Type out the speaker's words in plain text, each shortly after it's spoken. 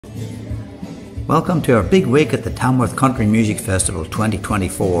Welcome to our big week at the Tamworth Country Music Festival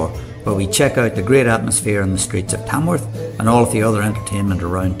 2024, where we check out the great atmosphere on the streets of Tamworth and all of the other entertainment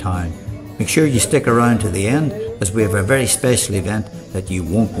around town. Make sure you stick around to the end, as we have a very special event that you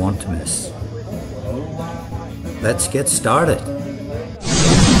won't want to miss. Let's get started.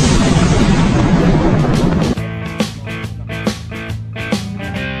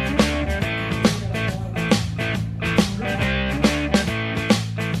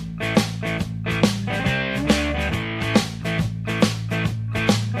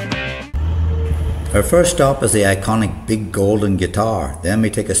 Our first stop is the iconic big golden guitar. Then we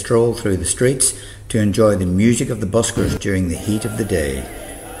take a stroll through the streets to enjoy the music of the buskers during the heat of the day.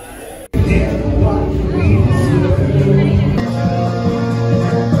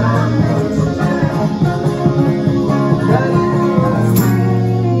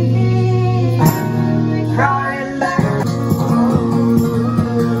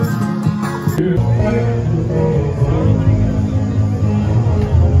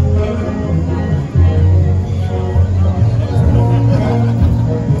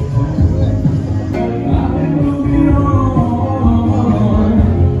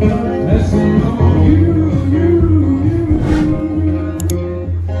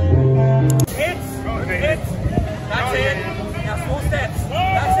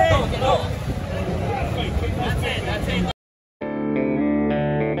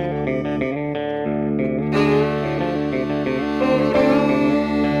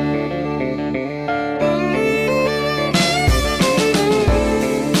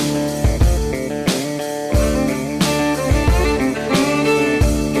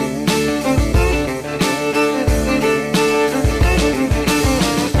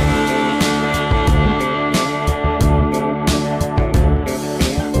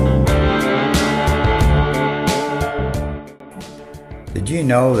 Did you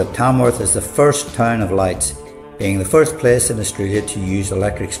know that Tamworth is the first town of lights, being the first place in Australia to use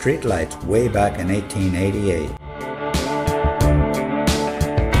electric street lights way back in 1888?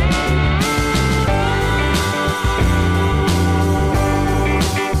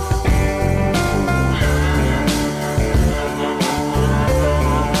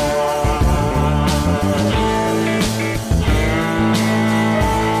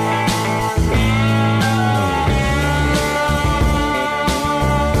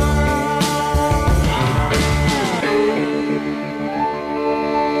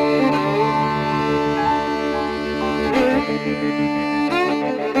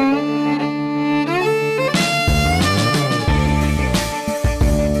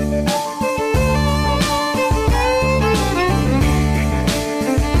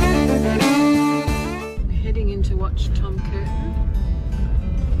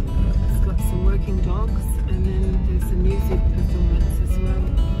 Dogs, and then there's a music performance as well.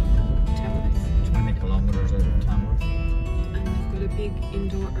 Tamworth. 20 kilometres out of Tamworth. And they've got a big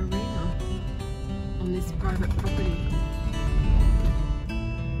indoor arena on this private property.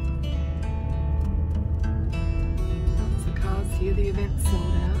 Lots of cars here, the event's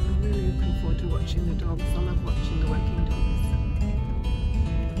sold out. I'm really looking forward to watching the dogs. I love watching the working dogs.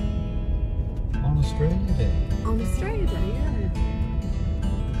 On Australia Day. On Australia Day, yeah.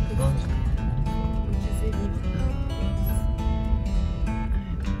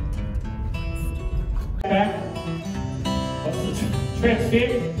 Back. Stretch sit.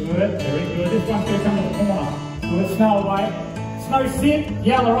 Good. Very good. This one's going to come to the corner. Good. Snow away. Snow sit.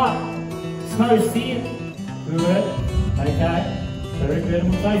 Yellow up. Snow sit. Good. Okay. Very good. And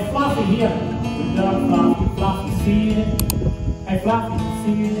we'll say Fluffy here. Good dog. Fluffy. Fluffy sit. Hey Fluffy.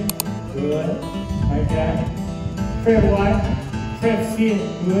 Sit. Good. Okay. Trev away. Trev sit.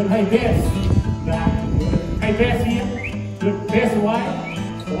 Good. Hey Bess. Back. Good. Hey Bess here. Good. Bess away.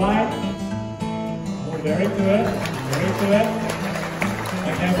 Away. Very good, very good.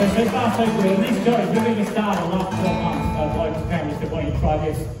 Okay, so far so good. And these guys, we're going to start the last 12 months. Blokes came and said, why don't you try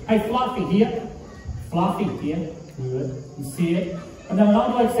this? Hey, Fluffy here. Fluffy here. Good. You see it. And then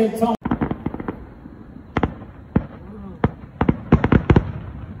another bloke said, Tom.